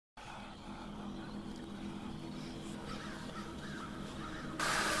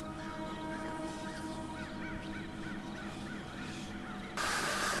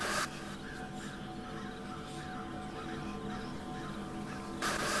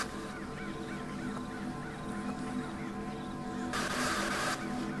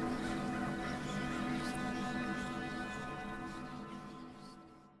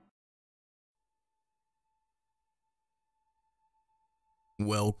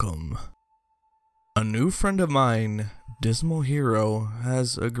Welcome. A new friend of mine, Dismal Hero,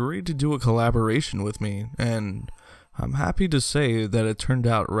 has agreed to do a collaboration with me, and I'm happy to say that it turned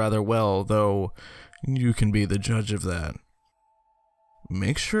out rather well, though you can be the judge of that.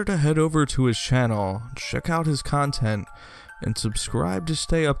 Make sure to head over to his channel, check out his content, and subscribe to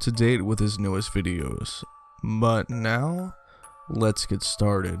stay up to date with his newest videos. But now, let's get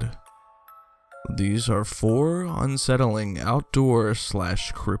started. These are 4 unsettling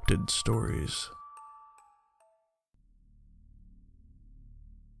outdoor/cryptid stories.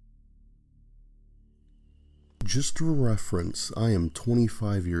 Just for reference, I am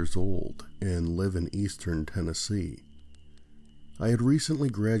 25 years old and live in eastern Tennessee. I had recently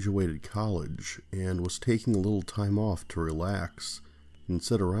graduated college and was taking a little time off to relax and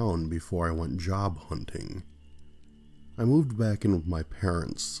sit around before I went job hunting. I moved back in with my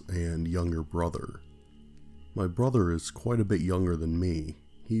parents and younger brother. My brother is quite a bit younger than me.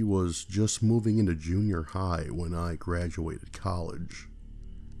 He was just moving into junior high when I graduated college.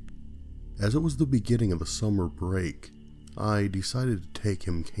 As it was the beginning of the summer break, I decided to take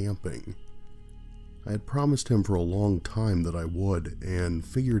him camping. I had promised him for a long time that I would, and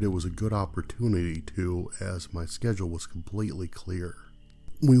figured it was a good opportunity to, as my schedule was completely clear.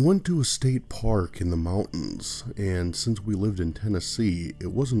 We went to a state park in the mountains, and since we lived in Tennessee,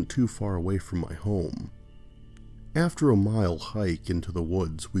 it wasn't too far away from my home. After a mile hike into the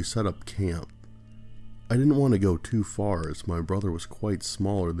woods, we set up camp. I didn't want to go too far as my brother was quite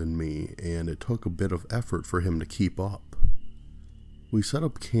smaller than me, and it took a bit of effort for him to keep up. We set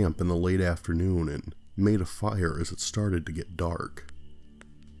up camp in the late afternoon and made a fire as it started to get dark.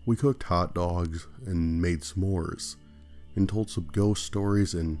 We cooked hot dogs and made s'mores, and told some ghost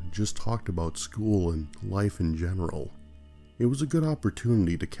stories and just talked about school and life in general. It was a good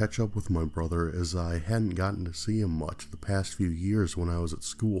opportunity to catch up with my brother as I hadn't gotten to see him much the past few years when I was at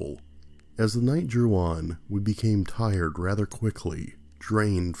school. As the night drew on, we became tired rather quickly,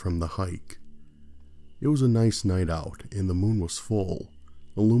 drained from the hike. It was a nice night out and the moon was full,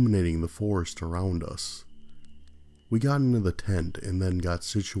 illuminating the forest around us. We got into the tent and then got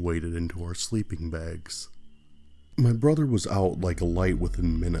situated into our sleeping bags. My brother was out like a light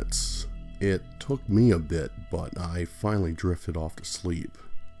within minutes. It took me a bit, but I finally drifted off to sleep.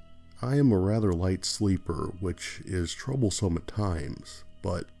 I am a rather light sleeper, which is troublesome at times,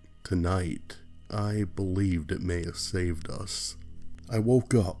 but tonight, I believed it may have saved us. I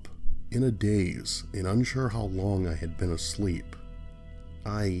woke up, in a daze, and unsure how long I had been asleep.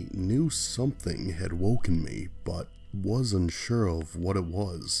 I knew something had woken me, but was unsure of what it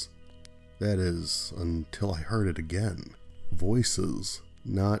was. That is, until I heard it again. Voices,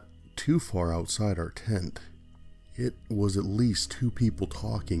 not too far outside our tent. It was at least 2 people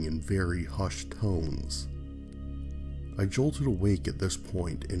talking in very hushed tones. I jolted awake at this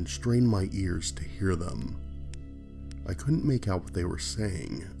point and strained my ears to hear them. I couldn't make out what they were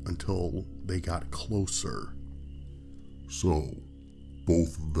saying until they got closer. So,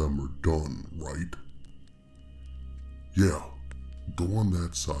 both of them are done, right? Yeah. Go on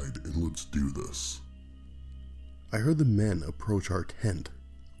that side and let's do this. I heard the men approach our tent,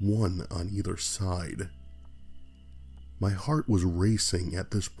 one on either side. My heart was racing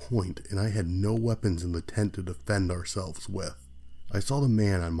at this point, and I had no weapons in the tent to defend ourselves with. I saw the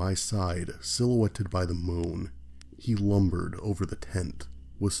man on my side, silhouetted by the moon. He lumbered over the tent,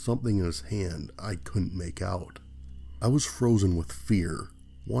 with something in his hand I couldn't make out. I was frozen with fear,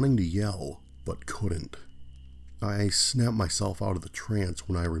 wanting to yell, but couldn't. I snapped myself out of the trance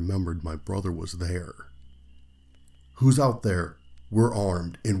when I remembered my brother was there. "Who's out there? We're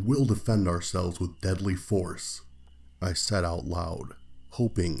armed and will defend ourselves with deadly force," I said out loud,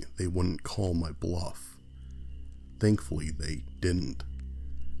 hoping they wouldn't call my bluff. Thankfully, they didn't.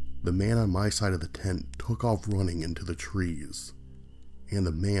 The man on my side of the tent took off running into the trees, and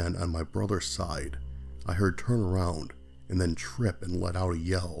the man on my brother's side I heard turn around and then trip and let out a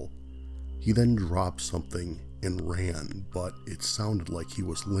yell. He then dropped something and ran, but it sounded like he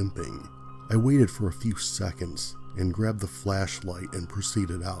was limping. I waited for a few seconds and grabbed the flashlight and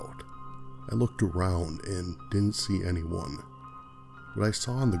proceeded out. I looked around and didn't see anyone. What I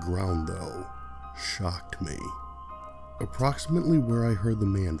saw on the ground, though, shocked me. Approximately where I heard the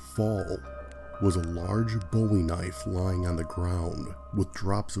man fall was a large bowie knife lying on the ground with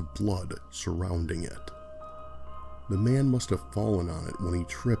drops of blood surrounding it. The man must have fallen on it when he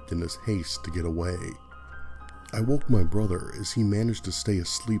tripped in his haste to get away. I woke my brother as he managed to stay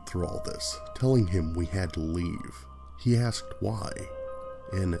asleep through all this, telling him we had to leave. He asked why,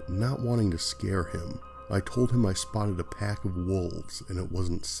 and not wanting to scare him, I told him I spotted a pack of wolves and it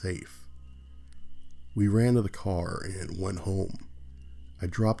wasn't safe. We ran to the car and went home. I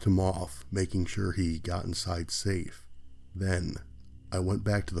dropped him off, making sure he got inside safe. Then, I went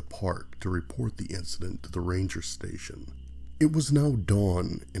back to the park to report the incident to the ranger station. It was now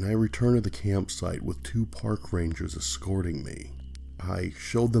dawn, and I returned to the campsite with 2 park rangers escorting me. I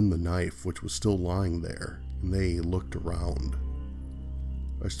showed them the knife, which was still lying there, and they looked around.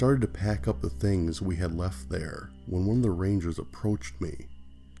 I started to pack up the things we had left there when one of the rangers approached me.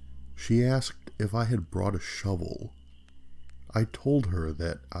 She asked if I had brought a shovel. I told her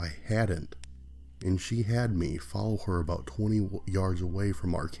that I hadn't, and she had me follow her about 20 yards away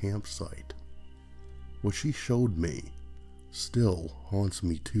from our campsite. What she showed me still haunts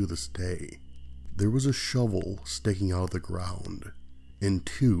me to this day. There was a shovel sticking out of the ground, and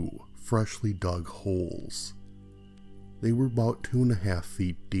 2 freshly dug holes. They were about 2.5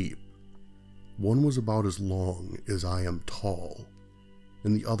 feet deep. One was about as long as I am tall,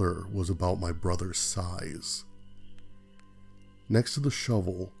 and the other was about my brother's size. Next to the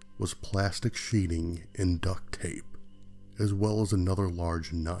shovel was plastic sheeting and duct tape, as well as another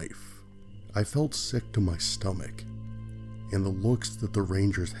large knife. I felt sick to my stomach, and the looks that the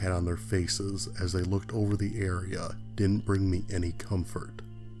rangers had on their faces as they looked over the area didn't bring me any comfort.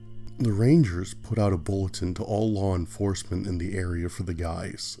 The rangers put out a bulletin to all law enforcement in the area for the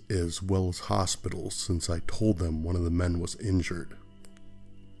guys, as well as hospitals, since I told them one of the men was injured.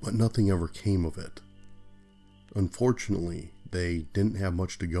 But nothing ever came of it. Unfortunately, they didn't have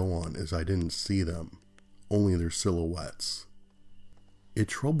much to go on as I didn't see them, only their silhouettes. It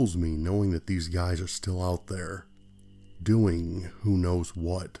troubles me knowing that these guys are still out there, doing who knows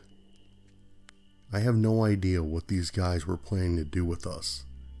what. I have no idea what these guys were planning to do with us,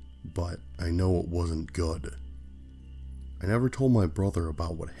 but I know it wasn't good. I never told my brother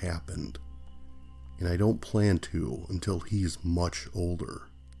about what happened, and I don't plan to until he's much older.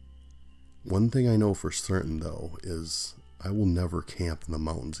 One thing I know for certain, though, is I will never camp in the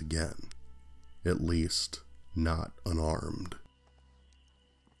mountains again. At least, not unarmed.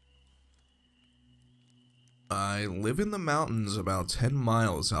 I live in the mountains about 10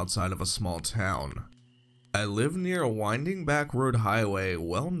 miles outside of a small town. I live near a winding back road highway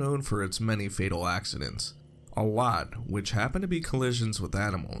well known for its many fatal accidents, a lot which happen to be collisions with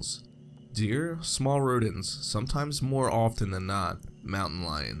animals. Deer, small rodents, sometimes more often than not, mountain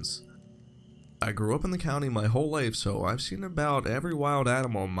lions. I grew up in the county my whole life, so I've seen about every wild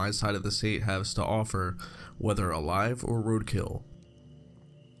animal my side of the state has to offer, whether alive or roadkill.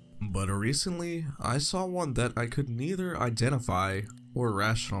 But recently, I saw one that I could neither identify or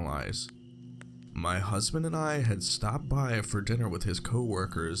rationalize. My husband and I had stopped by for dinner with his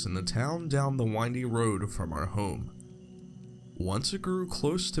co-workers in the town down the windy road from our home. Once it grew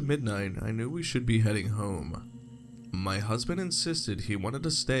close to midnight, I knew we should be heading home. My husband insisted he wanted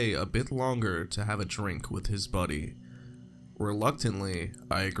to stay a bit longer to have a drink with his buddy. Reluctantly,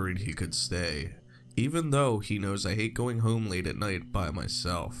 I agreed he could stay, even though he knows I hate going home late at night by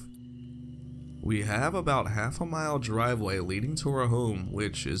myself. We have about half a mile driveway leading to our home,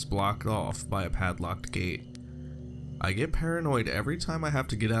 which is blocked off by a padlocked gate. I get paranoid every time I have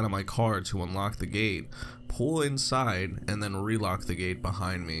to get out of my car to unlock the gate, pull inside, and then relock the gate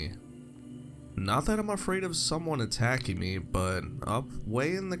behind me. Not that I'm afraid of someone attacking me, but up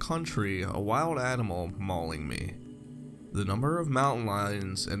way in the country, a wild animal mauling me. The number of mountain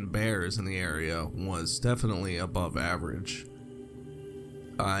lions and bears in the area was definitely above average.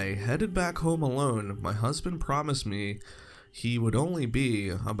 I headed back home alone. My husband promised me he would only be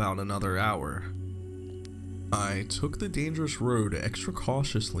about another hour. I took the dangerous road extra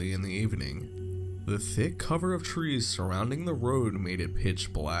cautiously in the evening. The thick cover of trees surrounding the road made it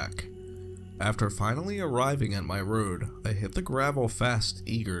pitch black. After finally arriving at my road, I hit the gravel fast,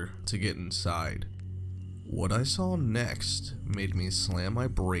 eager to get inside. What I saw next made me slam my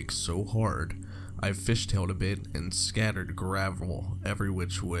brakes so hard, I fishtailed a bit and scattered gravel every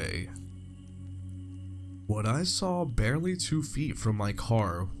which way. What I saw barely 2 feet from my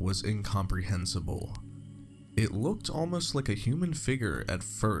car was incomprehensible. It looked almost like a human figure at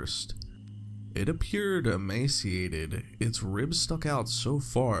first. It appeared emaciated, its ribs stuck out so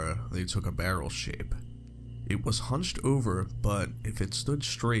far they took a barrel shape. It was hunched over, but if it stood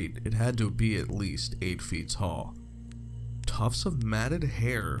straight, it had to be at least 8 feet tall. Tufts of matted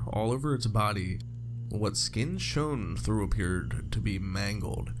hair all over its body. What skin shone through appeared to be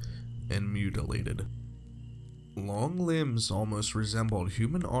mangled and mutilated. Long limbs almost resembled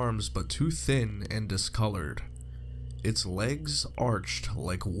human arms, but too thin and discolored. Its legs arched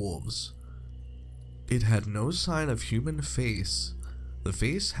like wolves. It had no sign of human face. The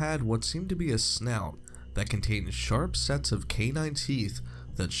face had what seemed to be a snout that contained sharp sets of canine teeth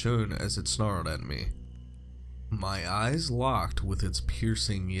that shone as it snarled at me. My eyes locked with its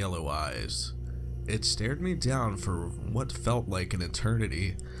piercing yellow eyes. It stared me down for what felt like an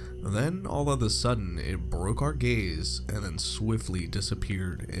eternity. Then, all of a sudden, it broke our gaze and then swiftly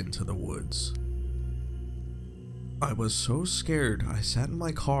disappeared into the woods. I was so scared I sat in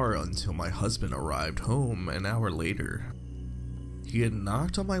my car until my husband arrived home an hour later. He had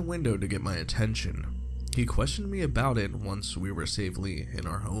knocked on my window to get my attention. He questioned me about it once we were safely in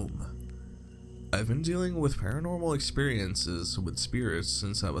our home. I've been dealing with paranormal experiences with spirits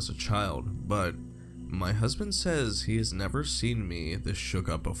since I was a child, but my husband says he has never seen me this shook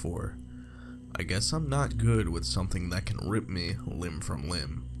up before. I guess I'm not good with something that can rip me limb from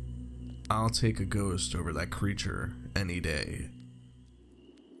limb. I'll take a ghost over that creature any day.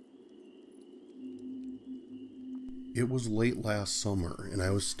 It was late last summer, and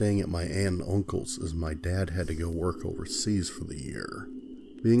I was staying at my aunt and uncle's as my dad had to go work overseas for the year.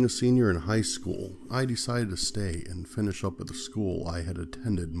 Being a senior in high school, I decided to stay and finish up at the school I had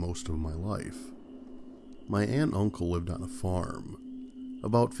attended most of my life. My aunt and uncle lived on a farm,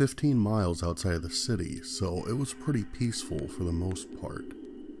 about 15 miles outside of the city, so it was pretty peaceful for the most part.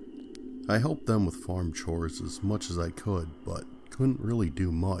 I helped them with farm chores as much as I could, but couldn't really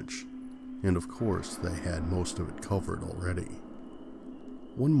do much, and of course they had most of it covered already.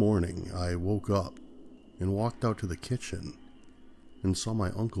 One morning I woke up and walked out to the kitchen and saw my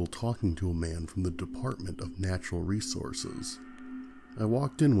uncle talking to a man from the Department of Natural Resources. I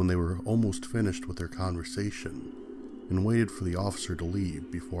walked in when they were almost finished with their conversation and waited for the officer to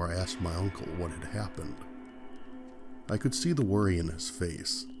leave before I asked my uncle what had happened. I could see the worry in his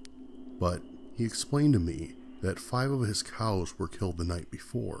face, but he explained to me that 5 of his cows were killed the night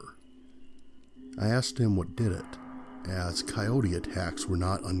before. I asked him what did it, as coyote attacks were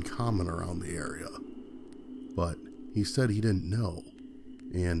not uncommon around the area, but he said he didn't know,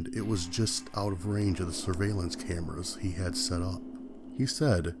 and it was just out of range of the surveillance cameras he had set up. He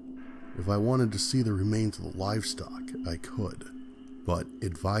said if I wanted to see the remains of the livestock, I could, but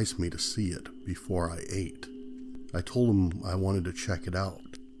advised me to see it before I ate. I told him I wanted to check it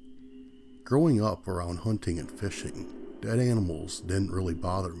out. Growing up around hunting and fishing, dead animals didn't really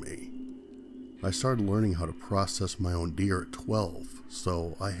bother me. I started learning how to process my own deer at 12,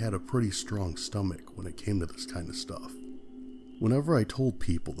 so I had a pretty strong stomach when it came to this kind of stuff. Whenever I told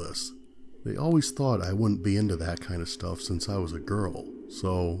people this, they always thought I wouldn't be into that kind of stuff since I was a girl,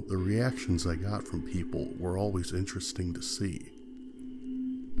 so the reactions I got from people were always interesting to see.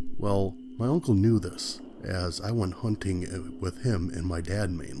 Well, my uncle knew this, as I went hunting with him and my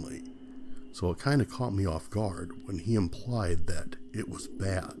dad mainly, so it kind of caught me off guard when he implied that it was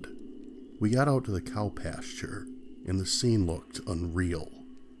bad. We got out to the cow pasture, and the scene looked unreal,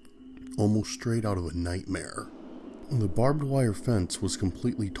 almost straight out of a nightmare. The barbed wire fence was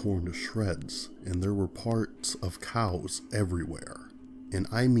completely torn to shreds, and there were parts of cows everywhere, and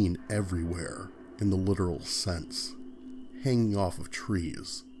I mean everywhere in the literal sense, hanging off of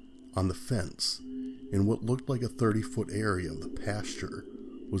trees, on the fence, in what looked like a 30-foot area of the pasture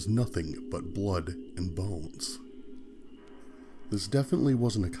was nothing but blood and bones. This definitely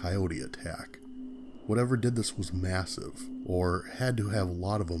wasn't a coyote attack. Whatever did this was massive, or had to have a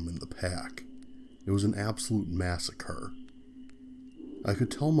lot of them in the pack. It was an absolute massacre. I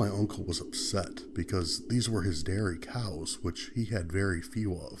could tell my uncle was upset because these were his dairy cows, which he had very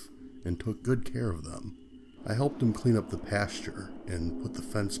few of, and took good care of them. I helped him clean up the pasture and put the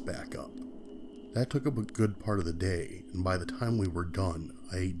fence back up. That took up a good part of the day, and by the time we were done,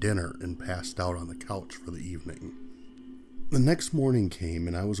 I ate dinner and passed out on the couch for the evening. The next morning came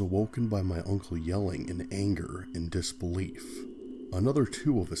and I was awoken by my uncle yelling in anger and disbelief. Another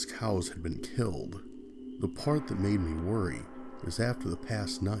 2 of his cows had been killed. The part that made me worry is after the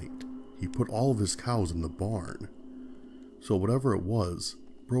past night, he put all of his cows in the barn. So whatever it was,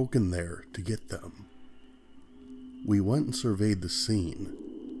 broke in there to get them. We went and surveyed the scene.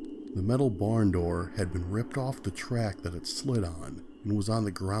 The metal barn door had been ripped off the track that it slid on and was on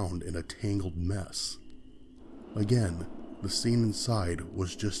the ground in a tangled mess. Again, the scene inside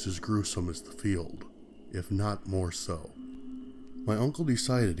was just as gruesome as the field, if not more so. My uncle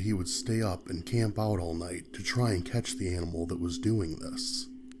decided he would stay up and camp out all night to try and catch the animal that was doing this.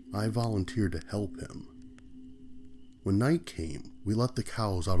 I volunteered to help him. When night came, we let the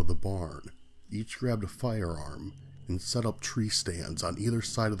cows out of the barn, each grabbed a firearm, and set up tree stands on either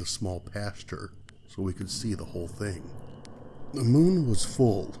side of the small pasture so we could see the whole thing. The moon was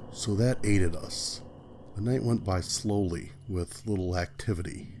full, so that aided us. The night went by slowly with little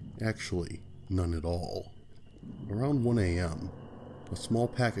activity, actually none at all. Around 1 a.m., a small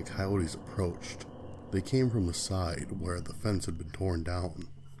pack of coyotes approached. They came from the side where the fence had been torn down.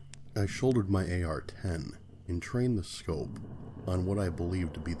 I shouldered my AR-10 and trained the scope on what I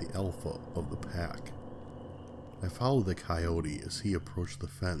believed to be the alpha of the pack. I followed the coyote as he approached the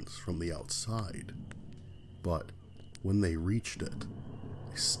fence from the outside, but when they reached it,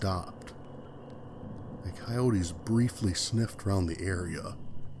 they stopped. The coyotes briefly sniffed around the area,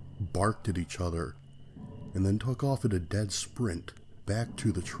 barked at each other, and then took off at a dead sprint back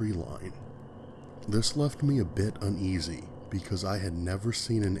to the tree line. This left me a bit uneasy because I had never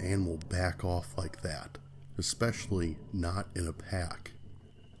seen an animal back off like that, especially not in a pack.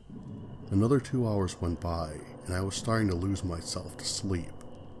 Another 2 hours went by, and I was starting to lose myself to sleep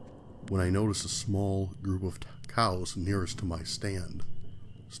when I noticed a small group of cows nearest to my stand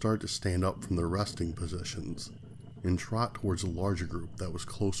start to stand up from their resting positions and trot towards a larger group that was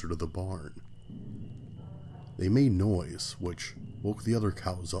closer to the barn. They made noise, which woke the other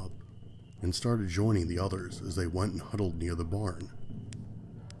cows up and started joining the others as they went and huddled near the barn.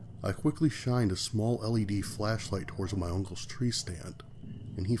 I quickly shined a small LED flashlight towards my uncle's tree stand,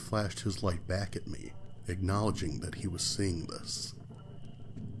 and he flashed his light back at me, acknowledging that he was seeing this.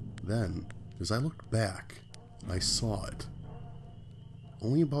 Then, as I looked back, I saw it.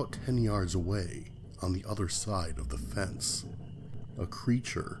 Only about 10 yards away, on the other side of the fence, a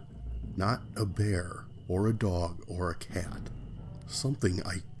creature, not a bear or a dog or a cat, something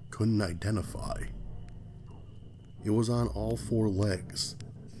I couldn't identify. It was on all 4 legs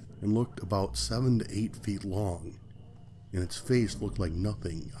and looked about 7 to 8 feet long, and its face looked like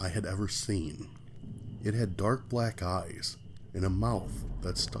nothing I had ever seen. It had dark black eyes and a mouth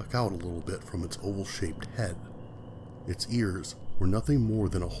that stuck out a little bit from its oval-shaped head. Its ears were nothing more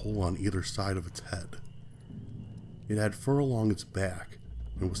than a hole on either side of its head. It had fur along its back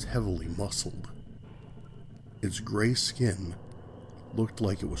and was heavily muscled. Its gray skin looked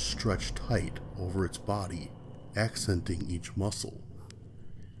like it was stretched tight over its body, accenting each muscle.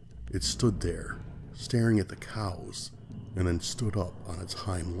 It stood there, staring at the cows, and then stood up on its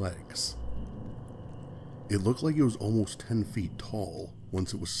hind legs. It looked like it was almost 10 feet tall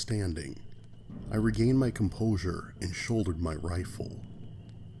once it was standing. I regained my composure and shouldered my rifle.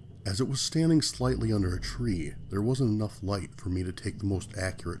 As it was standing slightly under a tree, there wasn't enough light for me to take the most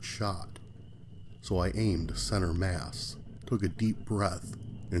accurate shot, so I aimed center mass, took a deep breath,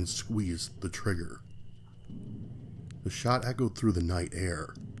 and squeezed the trigger. The shot echoed through the night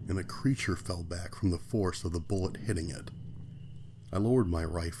air, and the creature fell back from the force of the bullet hitting it. I lowered my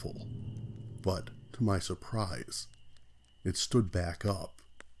rifle, but to my surprise, it stood back up,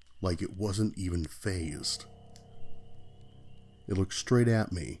 like it wasn't even phased. It looked straight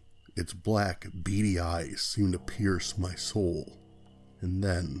at me. Its black, beady eyes seemed to pierce my soul, and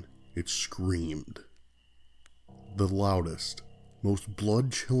then it screamed. The loudest, most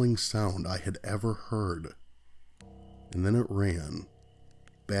blood-chilling sound I had ever heard, and then it ran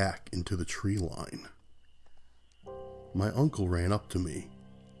back into the tree line. My uncle ran up to me.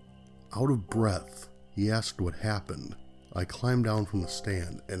 Out of breath, he asked what happened. I climbed down from the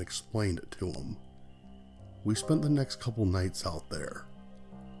stand and explained it to him. We spent the next couple nights out there,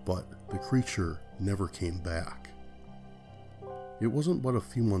 but the creature never came back. It wasn't but a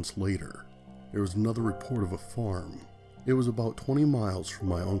few months later, there was another report of a farm. It was about 20 miles from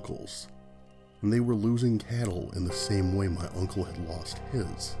my uncle's, and they were losing cattle in the same way my uncle had lost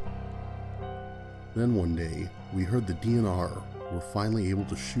his. Then one day, we heard the DNR were finally able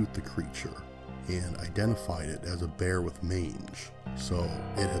to shoot the creature and identified it as a bear with mange, so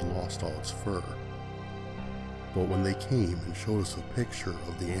it had lost all its fur. But when they came and showed us a picture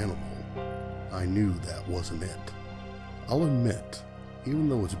of the animal, I knew that wasn't it. I'll admit, even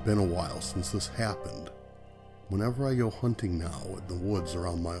though it's been a while since this happened, whenever I go hunting now in the woods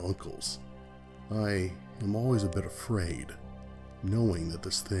around my uncle's, I am always a bit afraid, knowing that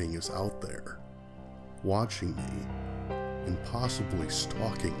this thing is out there, watching me, and possibly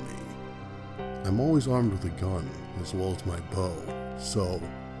stalking me. I'm always armed with a gun as well as my bow, so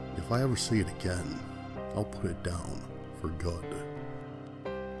if I ever see it again, I'll put it down for good.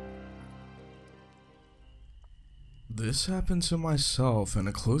 This happened to myself and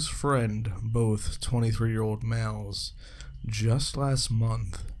a close friend, both 23-year-old males, just last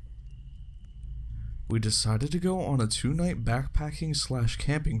month. We decided to go on a 2-night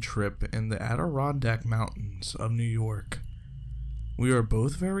backpacking/camping trip in the Adirondack Mountains of New York. We are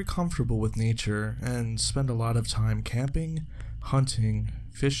both very comfortable with nature and spend a lot of time camping, hunting,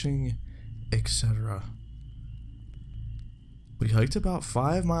 fishing, etc. We hiked about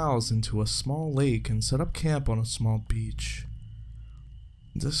 5 miles into a small lake and set up camp on a small beach.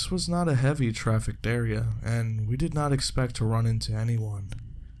 This was not a heavy trafficked area, and we did not expect to run into anyone.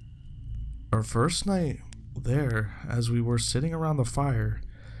 Our first night there, as we were sitting around the fire,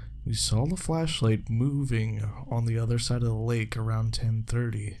 We saw the flashlight moving on the other side of the lake around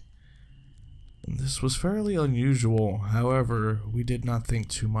 10:30. This was fairly unusual, however, we did not think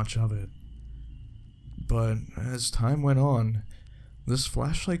too much of it. But as time went on, this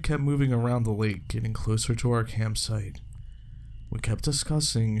flashlight kept moving around the lake, getting closer to our campsite. We kept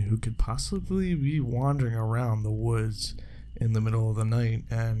discussing who could possibly be wandering around the woods in the middle of the night,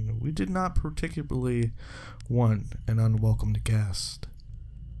 and we did not particularly want an unwelcome guest.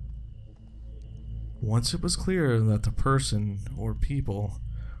 Once it was clear that the person, or people,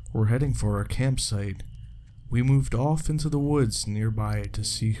 were heading for our campsite, we moved off into the woods nearby to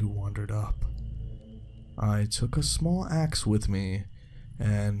see who wandered up. I took a small axe with me,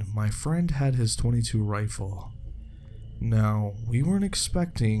 and my friend had his .22 rifle. Now, we weren't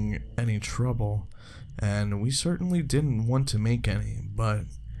expecting any trouble, and we certainly didn't want to make any, but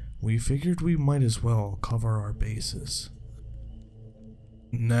we figured we might as well cover our bases.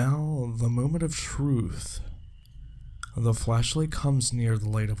 Now, the moment of truth. The flashlight comes near the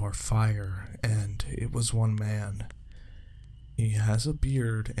light of our fire, and it was one man. He has a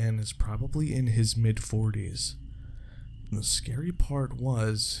beard and is probably in his mid-40s. The scary part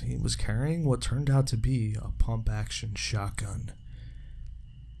was, he was carrying what turned out to be a pump-action shotgun.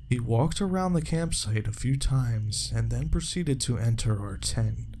 He walked around the campsite a few times and then proceeded to enter our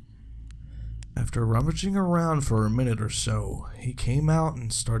tent. After rummaging around for a minute or so, he came out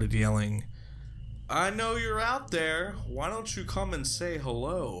and started yelling, "I know you're out there, why don't you come and say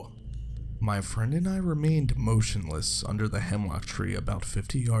hello?" My friend and I remained motionless under the hemlock tree about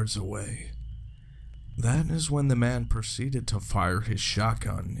 50 yards away. That is when the man proceeded to fire his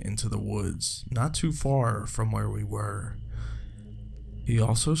shotgun into the woods, not too far from where we were. He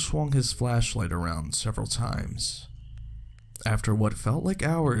also swung his flashlight around several times. After what felt like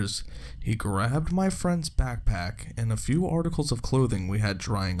hours, he grabbed my friend's backpack and a few articles of clothing we had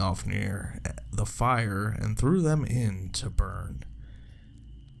drying off near the fire and threw them in to burn.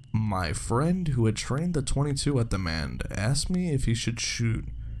 My friend, who had trained the .22 at the man, asked me if he should shoot.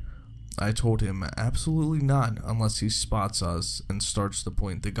 I told him absolutely not unless he spots us and starts to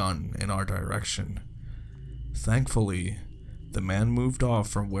point the gun in our direction. Thankfully, the man moved off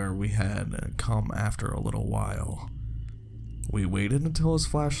from where we had come after a little while. We waited until his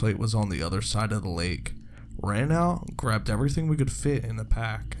flashlight was on the other side of the lake, ran out, grabbed everything we could fit in the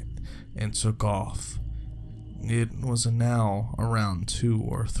pack, and took off. It was now around 2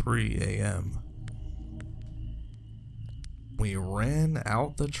 or 3 a.m. We ran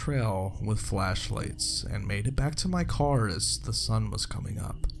out the trail with flashlights and made it back to my car as the sun was coming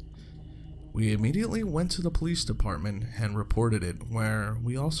up. We immediately went to the police department and reported it, where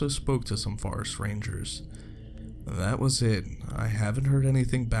we also spoke to some forest rangers. That was it. I haven't heard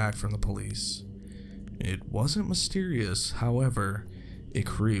anything back from the police. It wasn't mysterious, however, it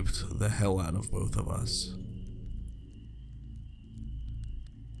creeped the hell out of both of us.